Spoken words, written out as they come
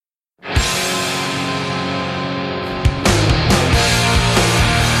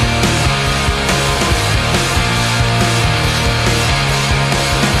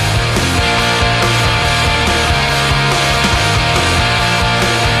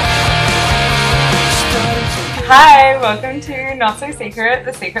Hi, welcome to Not So Secret,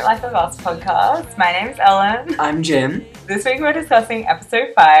 the Secret Life of Us podcast. My name is Ellen. I'm Jim. This week we're discussing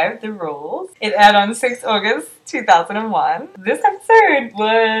episode 5, The Rules. It aired on 6 August 2001. This episode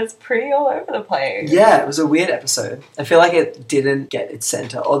was pretty all over the place. Yeah, it was a weird episode. I feel like it didn't get its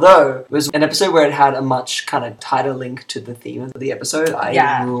center, although it was an episode where it had a much kind of tighter link to the theme of the episode,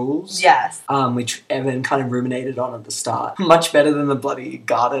 i.e. rules. Yes. Which Evan kind of ruminated on at the start. Much better than the bloody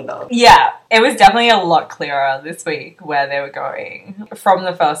gardener. Yeah, it was definitely a lot clearer this week where they were going. From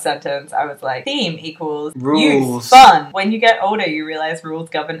the first sentence, I was like, theme equals rules. Youth, fun. When you get older, you realize rules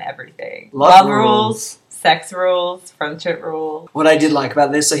govern everything. Love rules. Sex rules, friendship rules. What I did like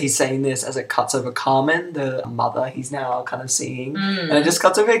about this, so he's saying this as it cuts over Carmen, the mother he's now kind of seeing, and it just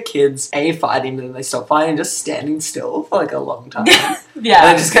cuts over kids, fighting, but then they stop fighting, just standing still for like a long time. Yeah. And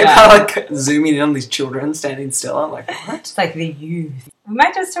I just kept kind of like zooming in on these children standing still. I'm like, what? It's like the youth. We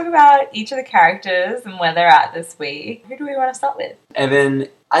might just talk about each of the characters and where they're at this week. Who do we want to start with? Evan,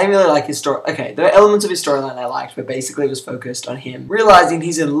 I didn't really like his story. Okay, there are elements of his storyline I liked, but basically it was focused on him realizing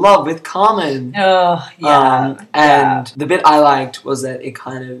he's in love with Carmen. Oh, yeah. And the bit I liked was that it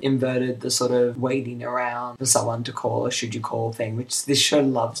kind of inverted the sort of waiting around for someone to call or should you call thing, which this show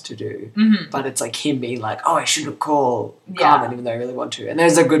loves to do. Mm-hmm. But it's like him being like, oh, I shouldn't call Carmen even though I really want to. And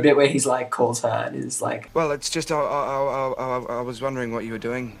there's a good bit where he's like, calls her and is like... Well, it's just I was wondering what you were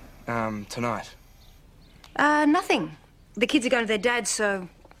doing tonight. Nothing. The kids are going to their dad, so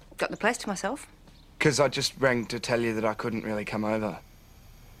got the place to myself. Because I just rang to tell you that I couldn't really come over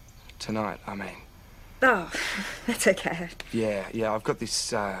tonight, I mean. Oh, that's okay. Yeah, I've got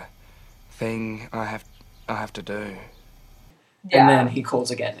this thing I have to do. Yeah. And then he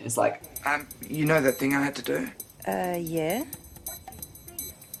calls again and is like... you know that thing I had to do? Yeah.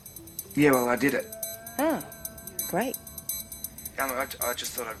 Yeah, well, I did it. Oh, great. I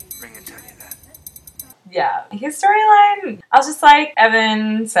just thought I'd ring and tell you that. Yeah. His storyline, I was just like,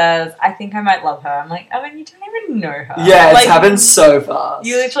 Evan says, I think I might love her. I'm like, Evan, you don't even know her. Yeah, it's like, happened so fast.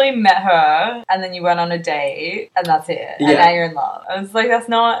 You literally met her and then you went on a date and that's it. And Yeah. now you're in love. I was like, that's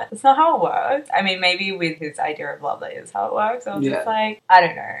not how it works. I mean, maybe with his idea of love, that is how it works. I was just like, I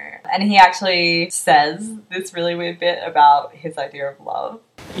don't know. And he actually says this really weird bit about his idea of love.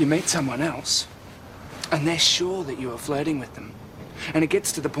 You meet someone else and they're sure that you are flirting with them. And it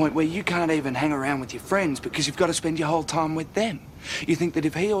gets to the point where you can't even hang around with your friends because you've got to spend your whole time with them. You think that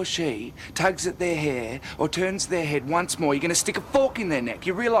if he or she tugs at their hair or turns their head once more, you're going to stick a fork in their neck.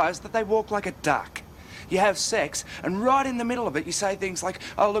 You realise that they walk like a duck. You have sex, and right in the middle of it, you say things like,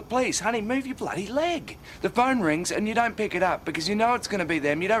 oh, look, please, honey, move your bloody leg. The phone rings, and you don't pick it up because you know it's going to be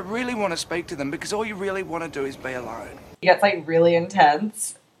them. You don't really want to speak to them because all you really want to do is be alone. It gets, like, really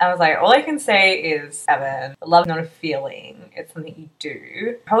intense. I was like, all I can say is, Evan, love's not a feeling. It's something you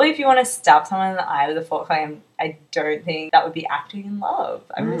do. Probably if you want to stab someone in the eye with a fork, I don't think that would be acting in love.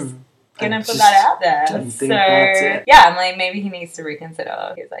 I'm just going to put that out there. Don't think that's it. Yeah, I'm like, maybe he needs to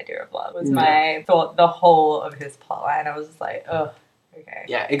reconsider his idea of love was my thought the whole of his plotline. I was just like, ugh. Okay.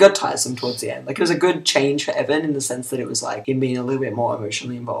 Yeah, it got tiresome towards the end. Like, it was a good change for Evan in the sense that it was like him being a little bit more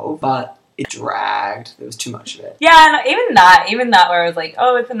emotionally involved, but it dragged. There was too much of it. Yeah, and even that where I was like,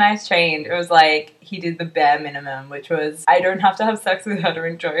 oh, it's a nice change. It was like he did the bare minimum, which was I don't have to have sex with her to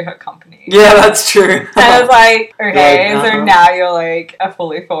enjoy her company. Yeah, that's true. And I was like, okay, Like, so now you're like a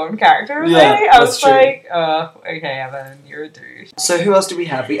fully formed character. Yeah, I was that's true. like, oh, okay, Evan, you're a douche. So who else did we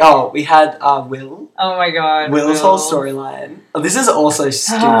have? We had Will. Oh my god. Will's whole storyline. Oh, this is also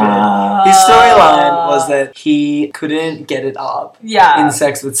stupid. His storyline was that he couldn't get it up in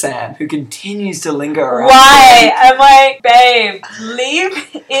sex with Sam, who continues to linger around. Why? I'm like, babe,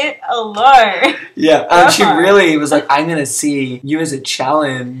 leave it alone. Yeah, and she really was like, I'm going to see you as a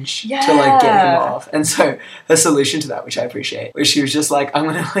challenge to like get him off. And so her solution to that, which I appreciate, was she was just like, I'm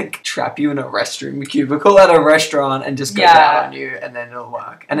going to like trap you in a restroom cubicle at a restaurant and just go down on you and then it'll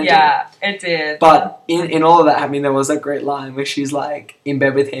work. And it did. But in all of that, I mean, there was that great line where she's like in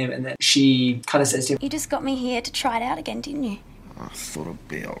bed with him and then she kind of says to him, You just got me here to try it out again, didn't you? I thought it'd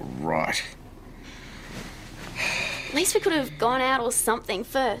be alright. At least we could have gone out or something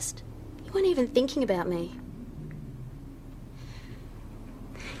first. You weren't even thinking about me.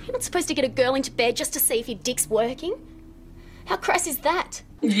 You're not supposed to get a girl into bed just to see if your dick's working. How crass is that?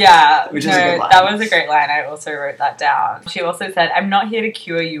 Yeah, Which is a good line. That was a great line. I also wrote that down. She also said, I'm not here to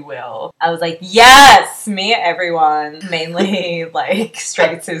cure you, Will. I was like, yes! Me, everyone. Mainly, like,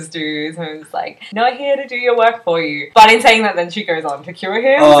 straight cis dudes. And I was like, not here to do your work for you. But in saying that, then she goes on to cure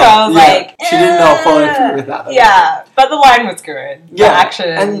him. So I was like, she did not follow through with that. Yeah, but the line was good. Yeah. The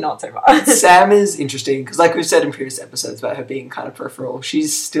action, not so much. Sam is interesting, because like we've said in previous episodes about her being kind of peripheral,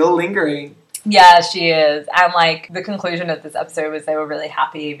 she's still lingering. Yeah, she is. And like the conclusion of this episode was they were really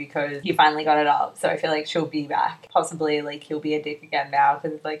happy because he finally got it up. So I feel like she'll be back. Possibly like he'll be a dick again now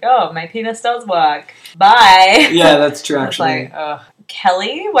because it's like, oh, my penis does work. Bye. Yeah, that's true. It's Actually, like, ugh.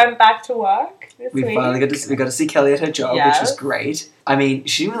 Kelly went back to work this we week. finally got to see Kelly at her job, which was great. I mean,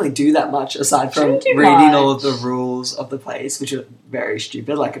 she didn't really do that much aside from reading all of the rules of the place, which are very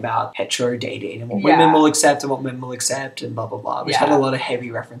stupid, like about hetero dating and what women will accept and what men will accept and blah, blah, blah, which had a lot of heavy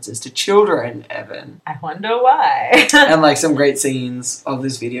references to children, Evan. I wonder why. And like some great scenes of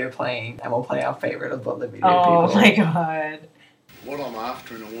this video playing, and we'll play our favourite of the video people. Oh my God. What I'm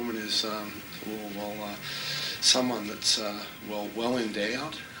after in a woman is, someone that's, well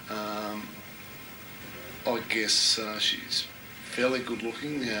endowed. I guess she's fairly good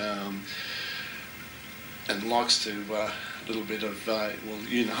looking and likes to a little bit of, but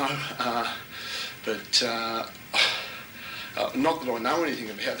not that I know anything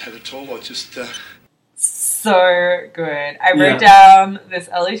about that at all. I just... So good. I wrote down this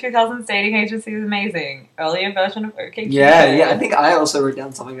early 2000s dating agency is amazing. Earlier version of OkCupid. Yeah. I think I also wrote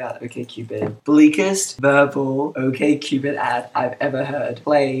down something about OkCupid. Bleakest verbal OkCupid ad I've ever heard.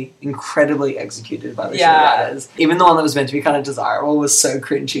 Play incredibly executed by the show writers. Even the one that was meant to be kind of desirable was so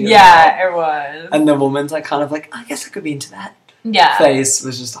cringy. Yeah, it was. And the woman's like kind of like, I guess I could be into that. Yeah. Face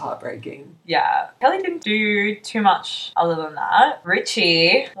was just heartbreaking. Yeah. Kelly didn't do too much other than that.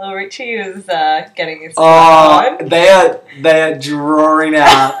 Richie is getting his on. They are drawing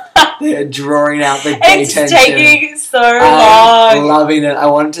out. They are drawing out the gay tension. It's taking so long. I'm loving it. I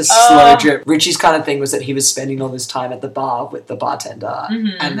wanted to slow drip. Richie's kind of thing was that he was spending all this time at the bar with the bartender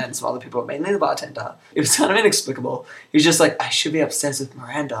and then some other people, mainly the bartender. It was kind of inexplicable. He was just like, I should be upstairs with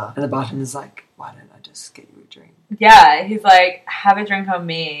Miranda. And the bartender's like, why don't I just get you a drink? Yeah, he's like, have a drink on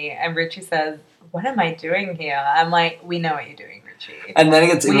me. And Richie says, what am I doing here? I'm like, we know what you're doing, Richie. And then it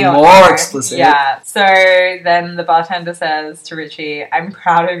gets even more explicit. Yeah. So then the bartender says to Richie, I'm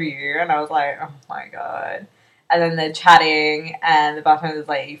proud of you. And I was like, oh my God. And then they're chatting and the bartender's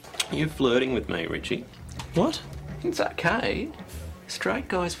like, you're flirting with me, Richie. What? It's okay. Straight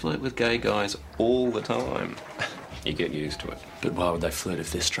guys flirt with gay guys all the time. You get used to it. But why would they flirt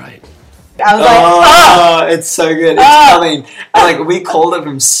if they're straight? I was like, it's so good. It's coming. And, like, we called it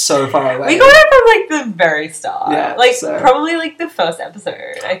from so far away. We called it from, like, the very start. Yeah, like, probably, like, the first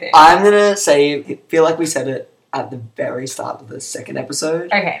episode, I think. I'm going to feel like we said it at the very start of the second episode.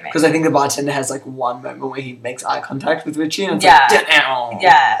 Okay, maybe. Because I think the bartender has, like, one moment where he makes eye contact with Richie and it's like, down.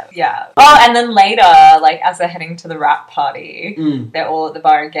 Yeah. Oh, and then later, like, as they're heading to the wrap party, they're all at the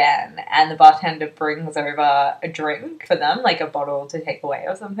bar again, and the bartender brings over a drink for them, like a bottle to take away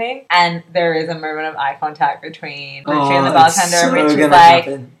or something, and there is a moment of eye contact between Richie and the bartender, and Richie's like,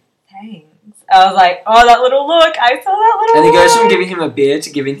 thanks. I was like, oh, that little look. I saw that little look. And he goes from giving him a beer to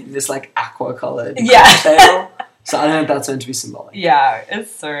giving him this, like, aqua-coloured cocktail. So I don't know if that's meant to be symbolic. Yeah, it's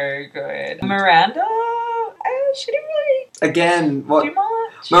so good. Miranda, she didn't really do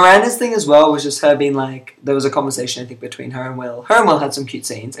much. Miranda's thing as well was just her being like, there was a conversation I think between her and Will. Her and Will had some cute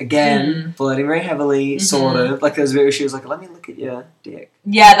scenes. Again, flirting very heavily, sort of. Like there was a bit where she was like, let me look at your dick.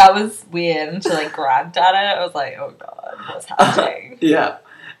 Yeah, that was weird. And she like grabbed at it. I was like, oh God, what's happening? Yeah.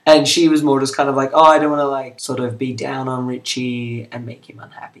 And she was more just kind of like, oh, I don't want to like sort of be down on Richie and make him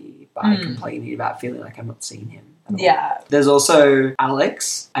unhappy by complaining about feeling like I'm not seeing him. Yeah. There's also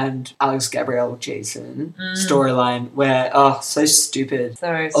Alex and Alex Gabrielle Jason storyline where, so stupid.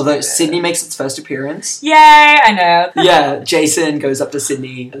 Although Sydney makes its first appearance. Yay, I know. Yeah, Jason goes up to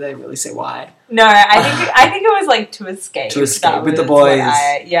Sydney and they didn't really say why. No, I think it was like to escape. To escape with the boys.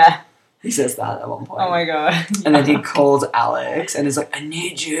 Yeah. He says that at one point. Oh my God. And then he calls Alex and he's like, I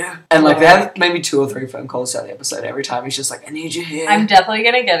need you. And like they have maybe 2 or 3 phone calls throughout the episode. Every time he's just like, I need you here. I'm definitely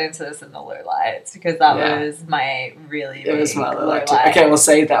going to get into this in the low lights because that was my really big low light. Okay, we'll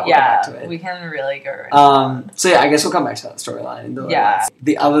save that. We'll come back to it. We can really go into So yeah, I guess we'll come back to that storyline in the low lights.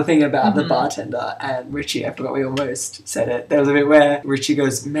 The other thing about the bartender and Richie, I forgot we almost said it. There was a bit where Richie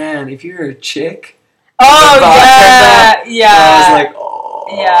goes, man, if you're a chick. Oh, yeah. I was like, oh.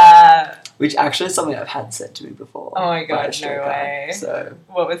 Yeah. Which actually is something I've had said to me before. Oh my God, no way. So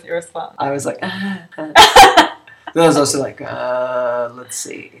what was your response? I was like, Then I was also like, let's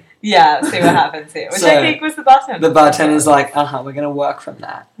see. Yeah, see what happens here. Which I think was the bartender. The bartender's like, we're going to work from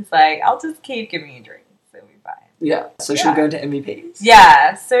that. He's like, I'll just keep giving you drinks. It'll be fine. Yeah. So should we go into MVPs?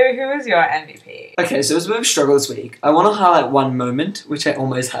 Yeah. So who was your MVP? Okay, so it was a bit of a struggle this week. I want to highlight one moment, which I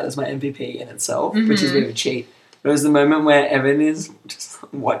almost had as my MVP in itself, which is a bit of a cheat. It was the moment where Evan is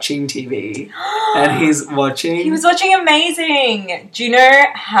just watching TV and he's watching. He was watching Amazing. Do you know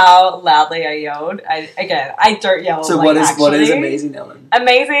how loudly I yelled? I don't yell. So like, what is Amazing, Ellen?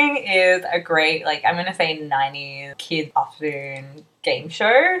 Amazing is a great, like, I'm gonna say 90s kids afternoon game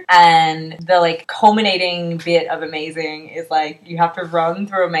show, and the like culminating bit of Amazing is like you have to run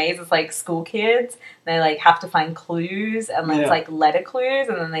through a maze. It's like school kids, they like have to find clues, and like, it's like letter clues,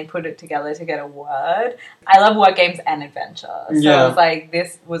 and then they put it together to get a word. I love word games and adventure, so it was like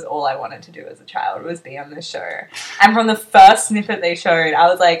this was all I wanted to do as a child, was be on this show. And from the first snippet they showed, I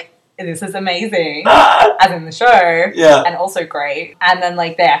was like, this is amazing, as in the show, and also great. And then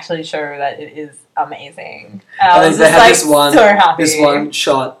like they actually show that it is amazing. And I was just like so happy. This one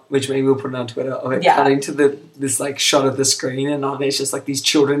shot, which maybe we'll put it on Twitter, of it cutting to this like shot of the screen, and there's just like these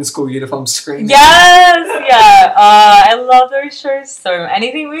children in school uniforms screaming. Yes, yeah. I love those shows so much.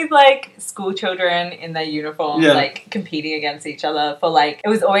 Anything with like school children in their uniforms, like competing against each other for like, it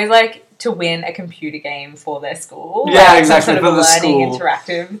was always like to win a computer game for their school. Yeah, like, exactly. Sort of for a the learning school.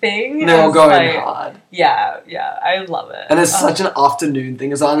 interactive thing. They're all going hard. Yeah, I love it. And it's such an afternoon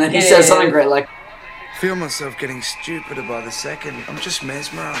thing as well. And then he says something great like, Feel myself getting stupider by the second. I'm just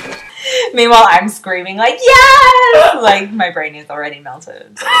mesmerised. Meanwhile, I'm screaming like, yes! Like, my brain is already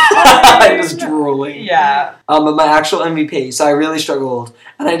melted. just drooling. Yeah. But my actual MVP, so I really struggled.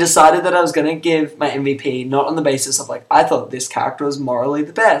 And I decided that I was going to give my MVP not on the basis of, like, I thought this character was morally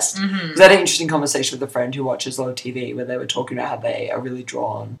the best. Because I had an interesting conversation with a friend who watches a lot of TV where they were talking about how they are really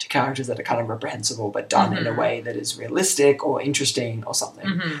drawn to characters that are kind of reprehensible but done in a way that is realistic or interesting or something.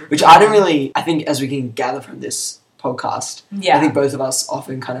 Which I don't really, I think as we can gather from this podcast, I think both of us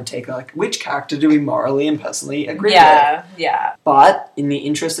often kind of take like, which character do we morally and personally agree with? Yeah. But in the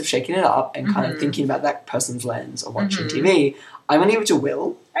interest of shaking it up and kind of thinking about that person's lens of watching TV, I'm going to give it to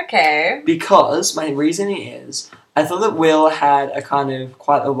Will. Okay. Because my reasoning is, I thought that Will had a kind of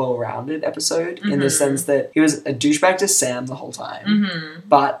quite a well-rounded episode in the sense that he was a douchebag to Sam the whole time,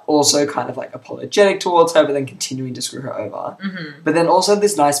 but also kind of like apologetic towards her, but then continuing to screw her over. But then also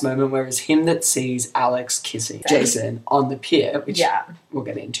this nice moment where it's him that sees Alex kissing Jason on the pier, which we'll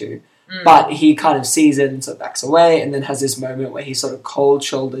get into. But he kind of sees it and sort of backs away, and then has this moment where he sort of cold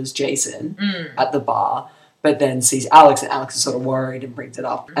shoulders Jason at the bar, but then sees Alex, and Alex is sort of worried and brings it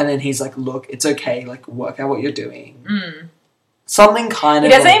up. And then he's like, look, it's okay, like, work out what you're doing. Something kind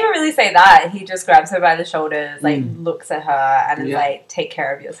of... He doesn't even really say that. He just grabs her by the shoulders, like, looks at her, and is like, take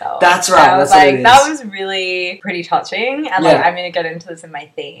care of yourself. That's right. I was that's like, that was really pretty touching. And, like, I'm going to get into this in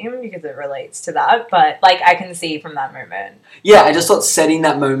my theme because it relates to that. But, like, I can see from that moment. Yeah, I just thought setting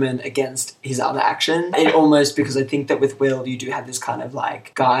that moment against his other action, it almost, because I think that with Will, you do have this kind of,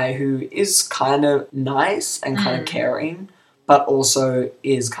 like, guy who is kind of nice and kind of caring, but also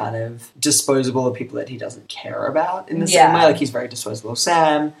is kind of disposable of people that he doesn't care about in the same way. Like, he's very disposable of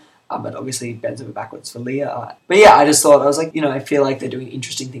Sam, but obviously bends over backwards for Leah. But yeah, I just thought, I was like, you know, I feel like they're doing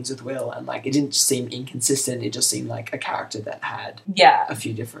interesting things with Will, and like, it didn't seem inconsistent, it just seemed like a character that had a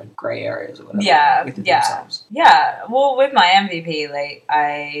few different grey areas or whatever within themselves. Yeah, well, with my MVP, like,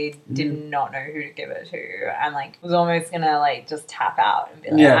 I did not know who to give it to, and like, was almost gonna like, just tap out and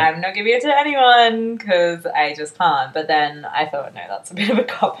be like, I'm not giving it to anyone, because I just can't. But then I thought, no, that's a bit of a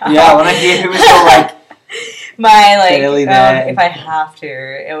cop-out. Yeah, when I hear who was your, like, my, like, if I have to,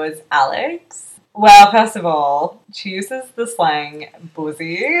 it was Alex. Well, first of all, she uses the slang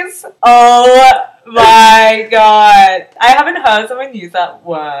buzzies. Oh my god. I haven't heard someone use that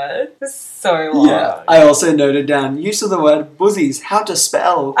word for so long. Yeah, I also noted down use of the word buzzies, how to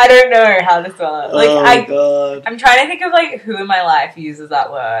spell. I don't know how to spell it. Like, God. I'm trying to think of, like, who in my life uses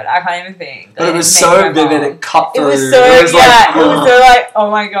that word. I can't even think. But it was so vivid, it cut through. It was so, it was so like, oh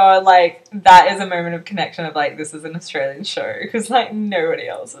my god, like, that is a moment of connection of, like, this is an Australian show, because, like, nobody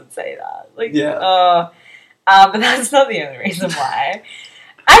else would say that. Like, but that's not the only reason why.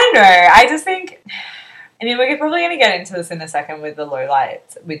 I don't know, I just think, I mean, we're probably going to get into this in a second with the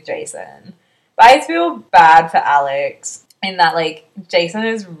lowlights with Jason, but I feel bad for Alex in that, like, Jason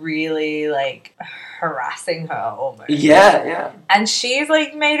is really, like, harassing her almost. Yeah. And she's,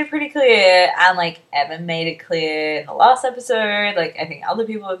 like, made it pretty clear, and, like, Evan made it clear in the last episode, like, I think other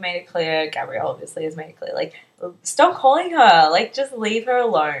people have made it clear, Gabrielle obviously has made it clear, like, stop calling her, like, just leave her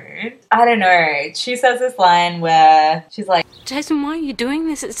alone. I don't know, she says this line where she's like, Jason, why are you doing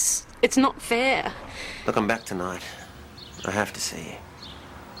this? It's not fair. Look, I'm back tonight. I have to see you.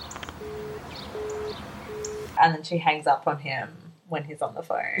 And then she hangs up on him when he's on the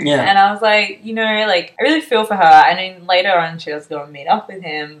phone. Yeah. And I was like, you know, like, I really feel for her. I mean, later on she does go and meet up with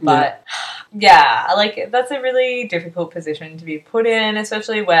him, but Yeah, like, that's a really difficult position to be put in,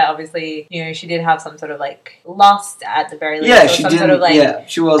 especially where, obviously, you know, she did have some sort of, like, lust at the very least. Yeah, or she some didn't, sort of, like,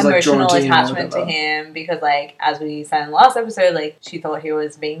 she was, like, drawn emotional to him or attachment to whatever. him because, like, as we said in the last episode, like, she thought he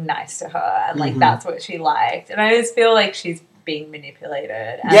was being nice to her and, like, that's what she liked. And I just feel like she's being manipulated.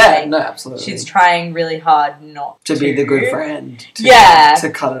 And, Yeah, like, no, absolutely. she's trying really hard not to be the good friend. To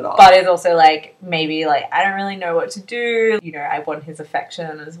cut it off. But it's also, like, maybe, like, I don't really know what to do. You know, I want his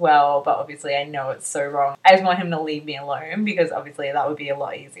affection as well, but obviously I know it's so wrong. I just want him to leave me alone because obviously that would be a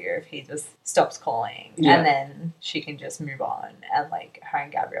lot easier if he just stops calling. Yeah. And then she can just move on and, like, her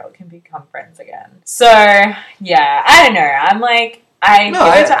and Gabrielle can become friends again. So, yeah, I don't know. I'm like, I give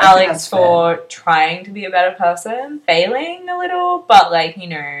it to think Alex that's for trying to be a better person, failing a little, but, like, you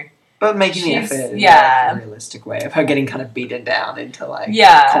know... But making the she's- effort in yeah. like, a realistic way of her getting kind of beaten down into like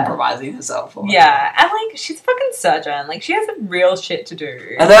Yeah. compromising herself. Or Yeah, and, like, she's a fucking surgeon. Like, she has some real shit to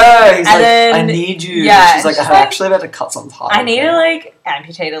do. I know. He's And like, then- I need you. yeah, She's like, she's I'm like, actually about to cut some time. I need to, like,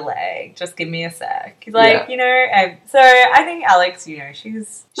 amputate a leg. Just give me a sec. Like, you know, and so I think Alex, you know,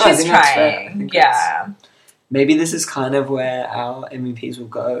 she's No, I think that's fair. I trying. think Yeah. Maybe this is kind of where our MVPs will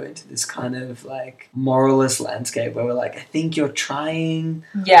go into this kind of like moralist landscape where we're like, I think you're trying,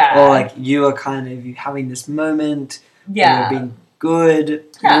 Yeah. or like you are kind of you having this moment, Yeah. you're being good.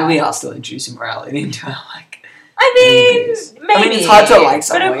 Yeah. Maybe we are still introducing morality into our like. I mean, MVPs. maybe. I mean, it's hard to like but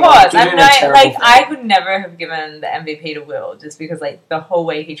someone. of You're, like, course, I'm giving a not terrible like thing. I could never have given the MVP to Will just because like the whole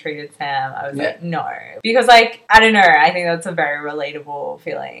way he treated Sam, I was Yeah. like no, because like I don't know, I think that's a very relatable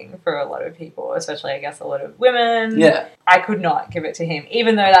feeling for a lot of people, especially I guess a lot of women. Yeah. I could not give it to him,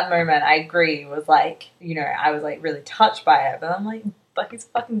 even though that moment I agree was like, you know, I was like really touched by it, but I'm like, but he's a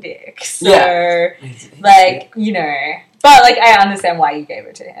fucking dick. So He's like, you know, but like I understand why you gave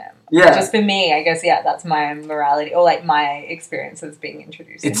it to him. Yeah. Just for me, I guess, yeah, that's my morality or like my experiences being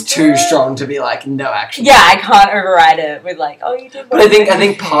introduced. It's into too it. strong to be like, no, actually. Yeah, I can't override it with like, oh, you did. But I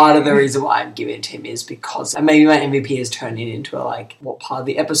think part of the reason why I'm giving it to him is because and maybe my MVP has turned it into a like what part of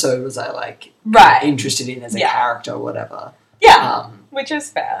the episode was I like Right. interested in as a Yeah. character or whatever. Yeah, which is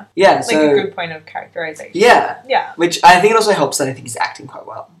fair. Yeah, like so a good point of characterization. yeah, Yeah. which I think it also helps that I think he's acting quite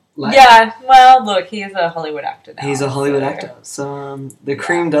well. Like, Yeah, well, look, he is a Hollywood actor now. he's a Hollywood so actor, so the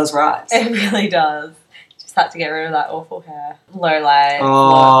cream does rise. It really does. Just had to get rid of that awful hair. Low light.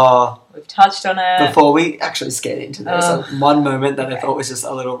 Oh, We've touched on it. before we actually get into this, one moment that I thought was just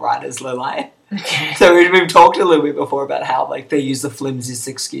a little writer's low light. So we've talked a little bit before about how like they use the flimsiest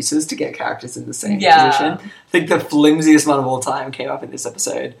excuses to get characters in the same position. I think the flimsiest one of all time came up in this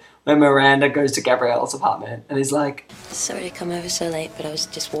episode when Miranda goes to Gabrielle's apartment and is like, Sorry to come over so late, but I was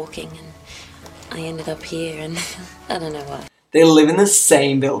just walking and I ended up here and I don't know why. they live in the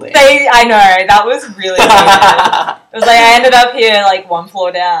same building. I know, that was really weird. It was like, I ended up here, like, one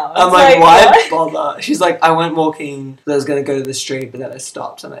floor down. I'm It's like, why what? bother? She's like, I went walking, I was going to go to the street, but then I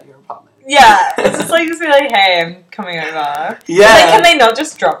stopped. I'm at your apartment. Yeah, it's just like, be like, hey, I'm coming over. Yeah. It's like, can they not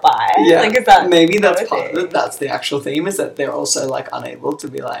just drop by? Yeah, Like, is that maybe that's not a part of thing? it. That's the actual theme, is that they're also like unable to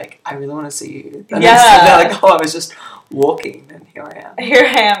be like, I really want to see you. And Yeah. instead they're like, oh, I was just walking and here I am. Here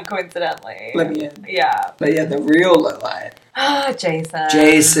I am, coincidentally. Let me in. Yeah. But yeah, the real low light. Ah, Jason.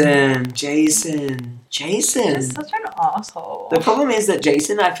 Jason. He's such an asshole. The problem is that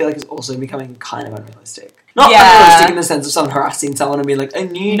Jason, I feel like, is also becoming kind of unrealistic. Not Yeah. unrealistic in the sense of someone harassing someone and being like, I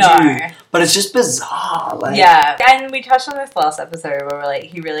need No. you. But it's just bizarre. Like, Yeah, and we touched on this last episode where we're like,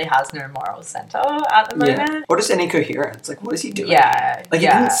 he really has no moral center at the moment. yeah. Or just any coherence. Like, what is he doing? Yeah, Like,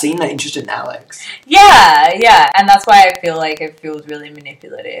 yeah. he didn't seem that interested in Alex. Yeah, and that's why I feel like it feels really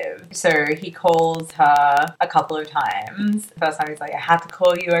manipulative. So he calls her a couple of times. The first time he's like, I had to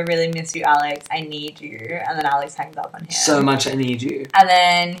call you, I really miss you, Alex, I need you. And then Alex hangs up on him. So much I need you. And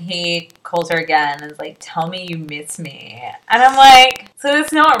then he calls her again and is like, tell me you miss me. And I'm like, so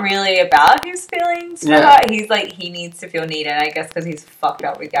it's not really about his feelings for Yeah. her. He's like, he needs to feel needed, I guess, because he's fucked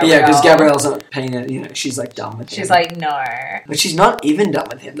up with Gabrielle. Yeah, because Gabrielle's not paying it, you know, she's like done with him. She's like, no. But she's not even done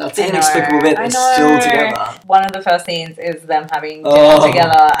with him. That's the I know, inexplicable bit. I They're know. still together. One of the first scenes is them having dinner Oh,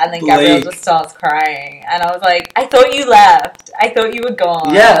 together, and then Gabrielle bleak. just starts crying. And I was like, I thought you left. I thought you were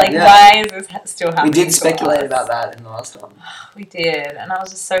gone. Yeah, Like, yeah. why is this still happening? We did to speculate us? about that in the last one. We did. And I was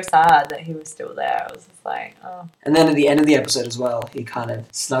just so sad that he was still there. I was just like, oh. And then at the end of the episode as well, he kind of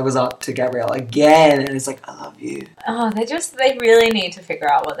snuggles up to Gabrielle again and is like, I love you. Oh, they really need to figure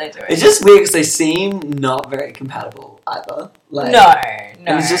out what they're doing. It's just weird because they seem not very compatible either. Like, No.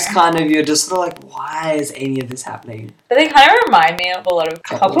 And it's just kind of, you're just sort of like, why is any of this happening? But they kind of remind me of a lot of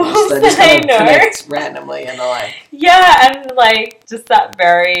couples that that just I kind of know. connect randomly and they're like, Yeah, and like just that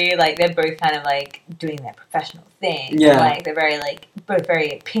very like they're both kind of like doing their professional thing. Yeah. Like they're very like both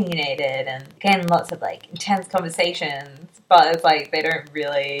very opinionated and getting lots of like intense conversations, but it's like they don't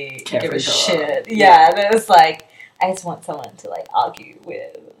really give a shit. Yeah, it's like I just want someone to like argue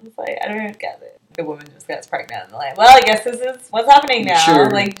with. It's like I don't get it. The woman just gets pregnant and they're like, well, I guess this is what's happening now. Sure.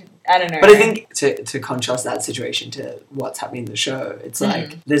 Like, I don't know. But I think to contrast that situation to what's happening in the show, it's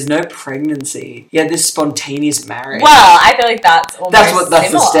like there's no pregnancy. Yeah, this spontaneous marriage. Well, I feel like that's the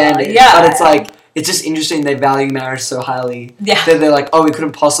similar. standard. Yeah. But it's like it's just interesting they value marriage so highly that they're like, oh, we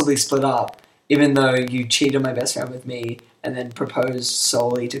couldn't possibly split up, even though you cheated on my best friend with me and then proposed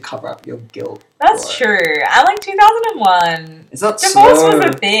solely to cover up your guilt. That's true. I like 2001. It's not divorce so... was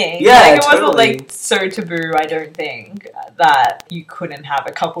a thing. Yeah, like, it totally. wasn't like so taboo, I don't think, that you couldn't have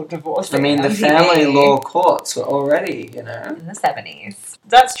a couple divorced. I mean, the family law courts were already, in the 70s.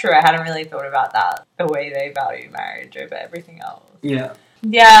 That's true. I hadn't really thought about that, the way they value marriage over everything else. Yeah.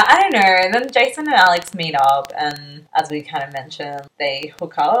 Yeah, I don't know. And then Jason and Alex meet up, and as we kind of mentioned, they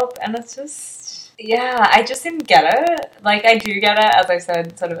hook up, and it's just... Yeah, I just didn't get it. Like, I do get it, as I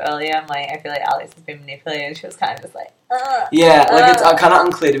said sort of earlier. I'm like, I feel like Alex has been manipulated. She was kind of just like, yeah, like it's kind of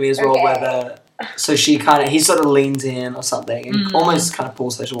unclear to me as well whether... So he sort of leans in or something and almost kind of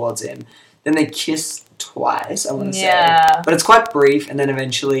pulls her towards him. Then they kiss twice, I want to say. But it's quite brief, and then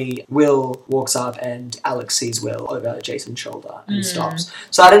eventually Will walks up and Alex sees Will over Jason's shoulder and stops.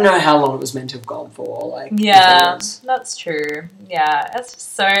 So I don't know how long it was meant to have gone for. Like, yeah, that's true. Yeah, it's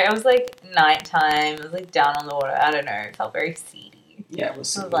just it was like nighttime, it was like down on the water. I don't know, it felt very seedy. Yeah, it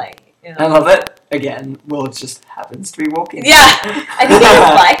was like... I love it. Again, Will just happens to be walking. Yeah, I think he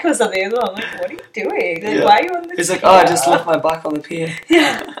had a bike or something as well. I'm like, what are you doing? Like, why are you on this He's like, pier? I just left my bike on the pier.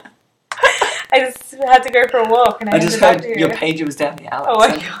 Yeah. I just had to go for a walk. And I just heard your pager was down the alley. Oh my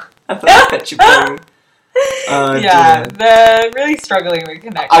God. I thought I bet you pretty. Yeah, they're really struggling with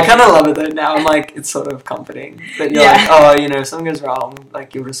connection. I kind of love it though now. I'm like, it's sort of comforting. But you're like, oh, if something goes wrong,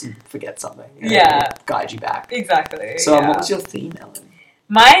 like you'll just forget something. It'll guide you back. Exactly. So what was your theme, Ellen?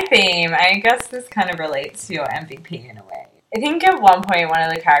 My theme, I guess this kind of relates to your MVP in a way. I think at one point one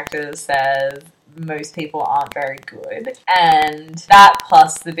of the characters says most people aren't very good. And that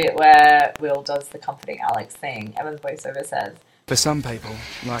plus the bit where Will does the comforting Alex thing, Evan's voiceover says, for some people,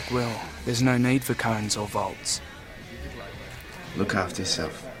 like Will, there's no need for cones or vaults. Look after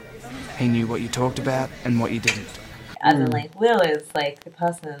yourself. He knew what you talked about and what you didn't. As in, like, Will is, like, the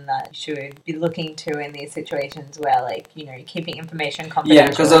person that you should be looking to in these situations where, like, you're keeping information confidential.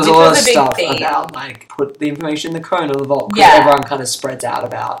 Yeah, because there's a lot of stuff about, like, put the information in the cone or the vault. Because everyone kind of spreads out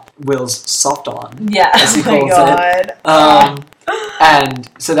about Will's soft on. Yeah, as he calls it. And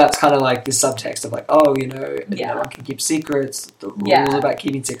so that's kind of like the subtext of like, no one can keep secrets, the rules about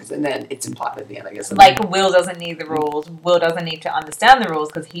keeping secrets, and then it's implied at the end, I guess. Like, Will doesn't need the rules. Will doesn't need to understand the rules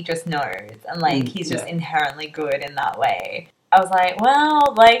because he just knows. And, like, he's just inherently good in that way. I was like,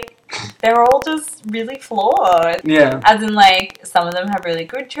 well, like, they're all just really flawed. Yeah. As in, like, some of them have really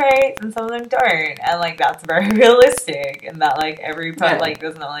good traits and some of them don't. And, like, that's very realistic. And that, like, every person, like,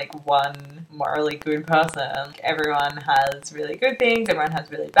 there's not, like, one morally good person. Everyone has really good things. Everyone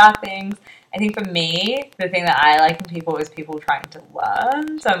has really bad things. I think for me, the thing that I like in people is people trying to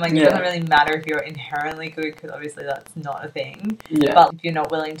learn. So I'm like, it doesn't really matter if you're inherently good, because obviously that's not a thing. Yeah. But if you're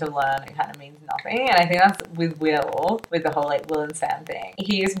not willing to learn, it kind of means nothing. And I think that's with Will, with the whole like Will and Sam thing.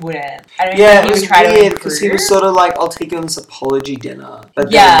 He just wouldn't. I don't think he would try to improve. Weird because he was sort of like, I'll take you on this apology dinner,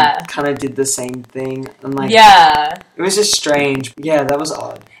 but then kind of did the same thing. And like, it was just strange. Yeah, that was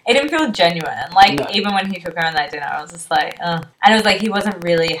odd. It didn't feel genuine. Like, even when he took her on that dinner, I was just like, And it was like, he wasn't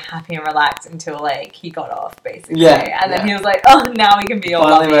really happy and relaxed until, like, he got off, basically. Yeah. And then he was like, now we can be all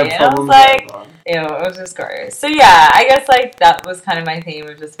lovey. And I was like, ew, it was just gross. So, yeah, I guess, like, that was kind of my theme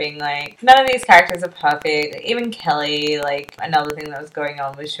of just being like, none of these characters are perfect. Even Kelly, like, another thing that was going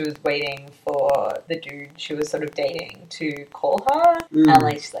on was she was waiting for the dude she was sort of dating to call her. And,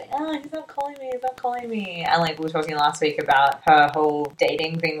 like, she's like, he's not calling me. And, like, we were talking last week about her whole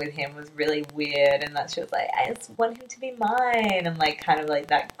dating thing with him was really weird, and that she was like, I just want him to be mine, and like kind of like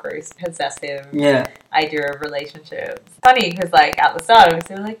that gross possessive idea of relationships. Funny because like at the start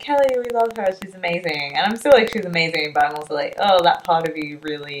we were like, Kelly, we love her, she's amazing, and I'm still like, she's amazing, but I'm also like, that part of you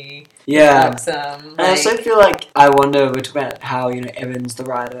really loves him. And I also feel like, I wonder, we're talking about how Evan's the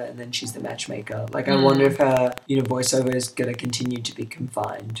writer and then she's the matchmaker, like I wonder if her voiceover is going to continue to be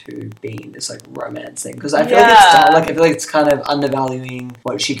confined to being this like romance thing, because I feel I feel like it's kind of undervaluing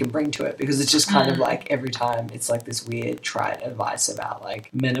what she can bring to it, because it's just kind of like every time it's like this weird trite advice about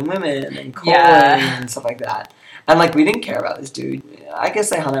like men and women and calling and stuff like that. And, like, we didn't care about this dude. I guess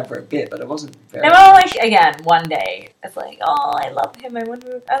they hung out for a bit, but it wasn't very And well, like, again, one day, it's like, oh, I love him, I want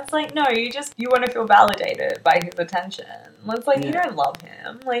to... And it's like, no, you want to feel validated by his attention. It's like, you don't love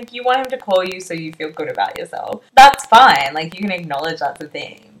him. Like, you want him to call you so you feel good about yourself. That's fine. Like, you can acknowledge that's a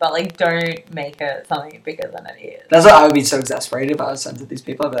thing. But, like, don't make it something bigger than it is. That's why I would be so exasperated if I was friends with these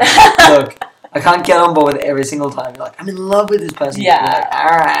people. I'd be like, look, I can't get on board with it every single time. You're like, I'm in love with this person. Yeah. You're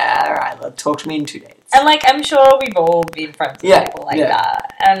like, all right, let's talk to me in 2 days. And, like, I'm sure we've all been friends with people like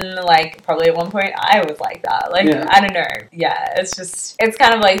that. And, like, probably at one point I was like that. Like, I don't know. Yeah, it's just... It's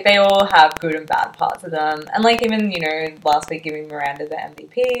kind of like they all have good and bad parts of them. And, like, even, you know, last week giving Miranda the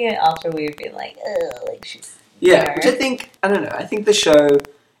MVP after we've been like, ugh, like, she's... Yeah, you know. which I think... I don't know. I think the show...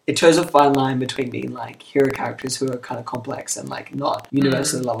 It chose a fine line between being, like, hero characters who are kind of complex and, like, not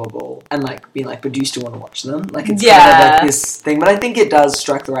universally lovable and, like, being like, but do you still want to watch them? Like, it's kind of, like, this thing. But I think it does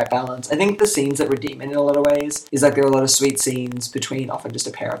strike the right balance. I think the scenes that redeem it in a lot of ways is, like, there are a lot of sweet scenes between often just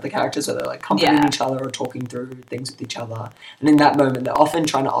a pair of the characters where they're, like, comforting each other or talking through things with each other. And in that moment, they're often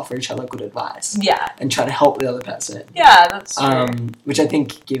trying to offer each other good advice. Yeah. And trying to help the other person. Yeah, that's true. Which I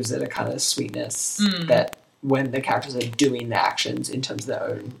think gives it a kind of sweetness that... when the characters are doing the actions in terms of their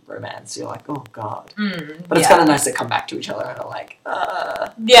own romance, you're like, oh god. But it's kind of nice to come back to each other and are like,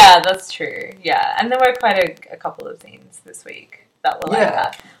 Yeah, that's true. Yeah, and there were quite a couple of scenes this week that were like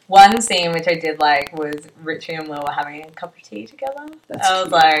that. One scene which I did like was Richie and Will were having a cup of tea together. I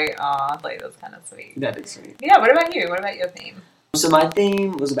was like, oh, like that's kind of sweet. That is sweet. Yeah, what about you? What about your theme? So my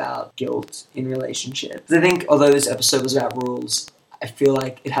theme was about guilt in relationships. I think although this episode was about rules, I feel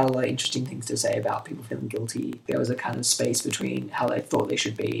like it had a lot of interesting things to say about people feeling guilty. There was a kind of space between how they thought they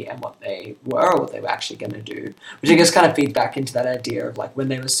should be and what they were or what they were actually going to do. Which I guess kind of feed back into that idea of like when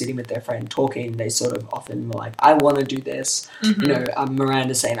they were sitting with their friend talking, they sort of often were like, I want to do this. You know,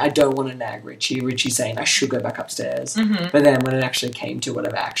 Miranda saying, I don't want to nag Richie. Richie saying, I should go back upstairs. But then when it actually came to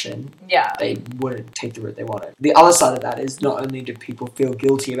whatever action, they wouldn't take the route they wanted. The other side of that is not only do people feel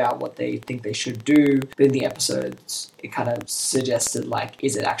guilty about what they think they should do, but in the episodes, it kind of suggested, like,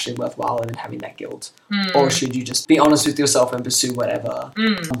 is it actually worthwhile even having that guilt? Or should you just be honest with yourself and pursue whatever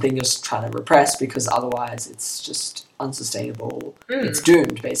something you're trying to repress, because otherwise it's just unsustainable. It's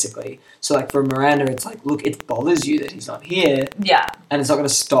doomed, basically. So, like, for Miranda, it's like, look, it bothers you that he's not here. Yeah. And it's not going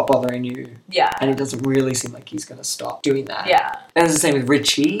to stop bothering you. Yeah. And it doesn't really seem like he's going to stop doing that. Yeah. And it's the same with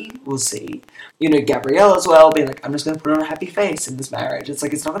Richie. We'll see. You know, Gabrielle as well, being like, I'm just going to put on a happy face in this marriage. It's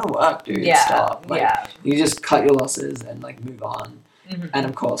like, it's not going to work, dude. Yeah. Stop. Like, you just cut your losses and, like, move on. And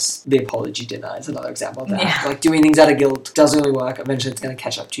of course, the apology dinner is another example of that. Yeah. Like, doing things out of guilt doesn't really work. Eventually, it's going to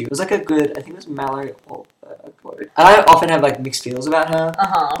catch up to you. It was like a good, I think it was Mallory quote. And I often have, like, mixed feels about her.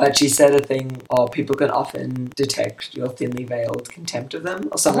 But she said a thing, people can often detect your thinly veiled contempt of them,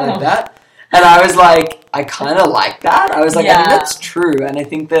 or something like that. And I was like, I kind of like that. I was like, I think that's true. And I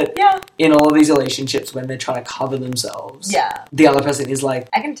think that in all of these relationships, when they're trying to cover themselves, the other person is like...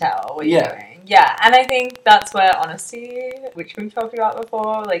 I can tell what you're doing. Yeah, and I think that's where honesty, which we've talked about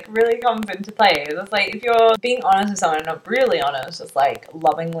before, like, really comes into play. It's like, if you're being honest with someone and not really honest, just, like,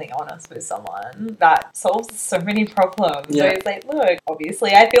 lovingly honest with someone, that solves so many problems. So it's like, look,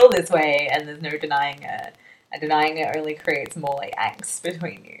 obviously I feel this way, and there's no denying it. And denying it only creates more, like, angst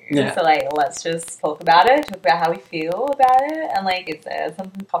between you. Yeah. So, like, let's just talk about it, talk about how we feel about it, and, like, is there some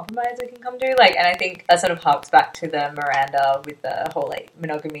compromise we can come to? Like, and I think that sort of harks back to the Miranda with the whole, like,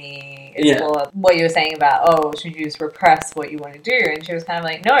 monogamy. Or what you were saying about, oh, should you just repress what you want to do? And she was kind of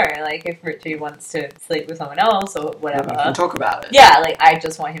like, no, like, if Richie wants to sleep with someone else or whatever. We can talk about it. Yeah, like, I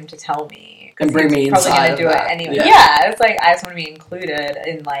just want him to tell me. And bring me probably inside gonna do that. it anyway. Yeah, it's like, I just want to be included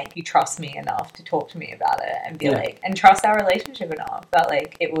in, like, you trust me enough to talk to me about it and be like, and trust our relationship enough that,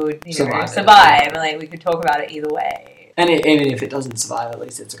 like, it would, you know, survive and, like, we could talk about it either way. And even if it doesn't survive, at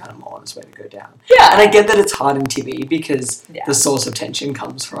least it's a kind of more honest way to go down. Yeah. And I get that it's hard in TV because the source of tension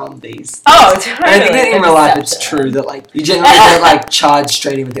comes from these. Oh, totally. And I think that in real life it's true that, like, you generally don't, like, charge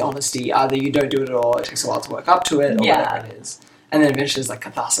straight in with the honesty. Either you don't do it at all, it takes a while to work up to it, or whatever it is. And then eventually there's, like,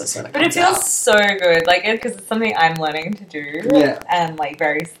 catharsis when it comes out. But it feels so good, like, because it's something I'm learning to do. Yeah. And, like,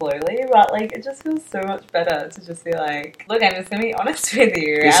 very slowly, but, like, it just feels so much better to just be like, look, I'm just going to be honest with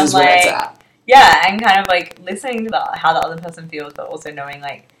you. This and, is like, where it's at. Yeah, and kind of, like, listening to how the other person feels, but also knowing,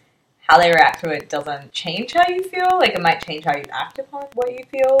 like, how they react to it doesn't change how you feel. Like, it might change how you act upon what you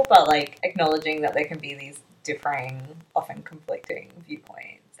feel, but, like, acknowledging that there can be these differing, often conflicting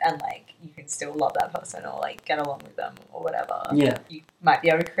viewpoints. And, like, you can still love that person or, like, get along with them or whatever. Yeah. You might be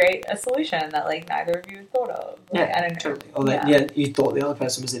able to create a solution that, like, neither of you had thought of. Like, I don't know. Totally. Or that, you thought the other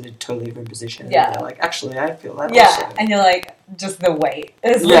person was in a totally different position. Yeah. And you're like, actually, I feel that yeah. also. And you're like, just the weight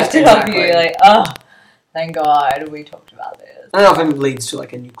is lifted up you. You're like, oh, Thank God we talked about this. I don't know if it leads to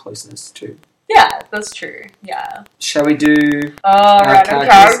like a new closeness too. Yeah, that's true. Yeah. Shall we do random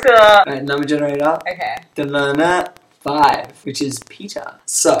character? Alright, number generator. Okay. Da-na-na. 5, which is Peter.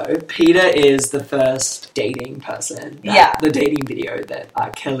 So, Peter is the first dating person. The dating video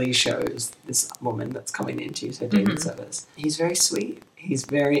that Kelly shows this woman that's coming into her dating service. He's very sweet. He's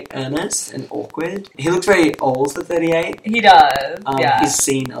very earnest and awkward. He looks very old for 38. He does, yeah. He's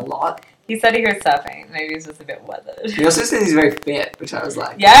seen a lot. He said he goes surfing. Maybe he's just a bit weathered. He also said he's very fit, which I was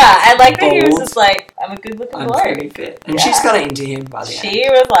like... Yeah, I like that he was just like, I'm a good-looking boy. I'm pretty fit. And she's kind of into him by the end. She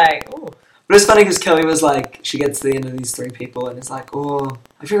was like, ooh. But it's funny because Kelly was like, she gets to the end of these 3 people and it's like, oh,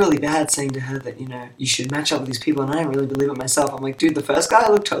 I feel really bad saying to her that, you know, you should match up with these people and I don't really believe it myself. I'm like, dude, the first guy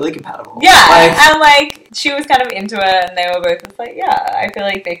looked totally compatible. Yeah, and like, she was kind of into it and they were both just like, yeah, I feel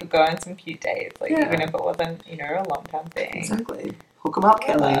like they could go on some cute dates, like even if it wasn't, you know, a long-term thing. Exactly. Hook them up,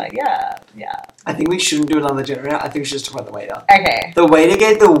 Kelly. Yeah. I think we shouldn't do another generator. I think we should just talk about the waiter. Okay. The waiter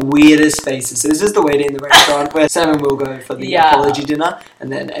gave the weirdest faces. So this is the waiter in the restaurant where Sam and Will go for the apology dinner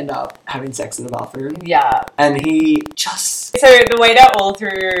and then end up having sex in the bathroom. Yeah. And he just... So the waiter all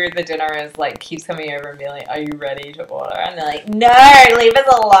through the dinner is like, keeps coming over and being like, are you ready to order? And they're like, no, leave us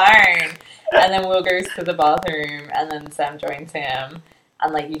alone. And then Will goes to the bathroom and then Sam joins him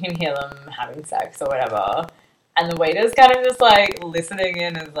and like you can hear them having sex or whatever. And the waiter's kind of just like listening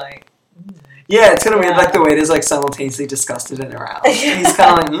in and is like, yeah, it's kind of weird. Like the waiter's like simultaneously disgusted and aroused. He's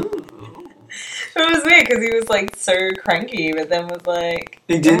kind of like, It was weird because he was like so cranky, but then was like,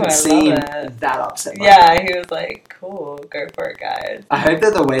 he didn't seem that upset. Yeah, he was like, cool, go for it, guys. I hope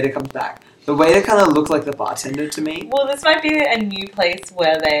that the waiter comes back. The waiter kind of looked like the bartender to me. Well, this might be a new place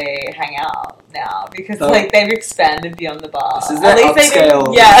where they hang out now because like they've expanded beyond the bar. This is their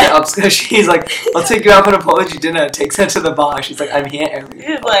upscale. Upscale. She's like, I'll take you out for an apology dinner. Takes her to the bar. She's like, I'm here every day.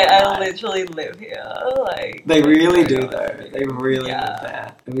 She's like, I literally live here. Like they really do though. They really live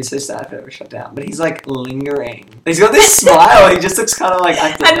there. It'd be so sad if it ever shut down. But he's like lingering. He's got this smile. He just looks kind of like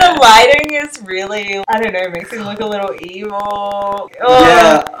active. And the lighting is really, I don't know, makes him look a little evil. Oh.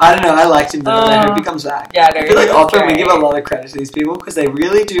 Yeah, I don't know. I liked him though. And I hope he comes back. Yeah, no, I feel like often we give a lot of credit to these people because they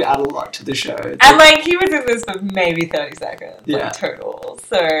really do add a lot to the show. And like he was in this for maybe 30 seconds, like total.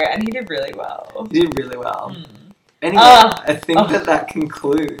 So, and he did really well. He did really well. Anyway, I think that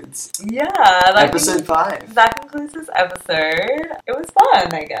concludes. Yeah, episode 5. That concludes this episode. It was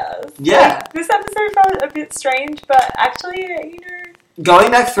fun, I guess. Yeah, like, this episode felt a bit strange, but actually, you know.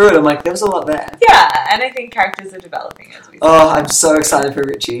 Going back through it, I'm like, there was a lot there. Yeah, and I think characters are developing as we see. Oh, I'm so excited for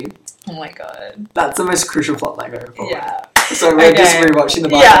Richie. Oh my god. That's the most crucial plot line going forward. Yeah. So we're just rewatching the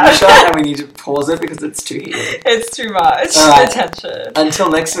bartender shot and we need to pause it because it's too heated. It's too much attention. Until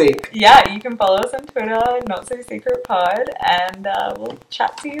next week. Yeah, you can follow us on Twitter, Not So Secret Pod, and we'll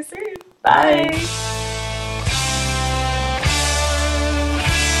chat to you soon. Bye.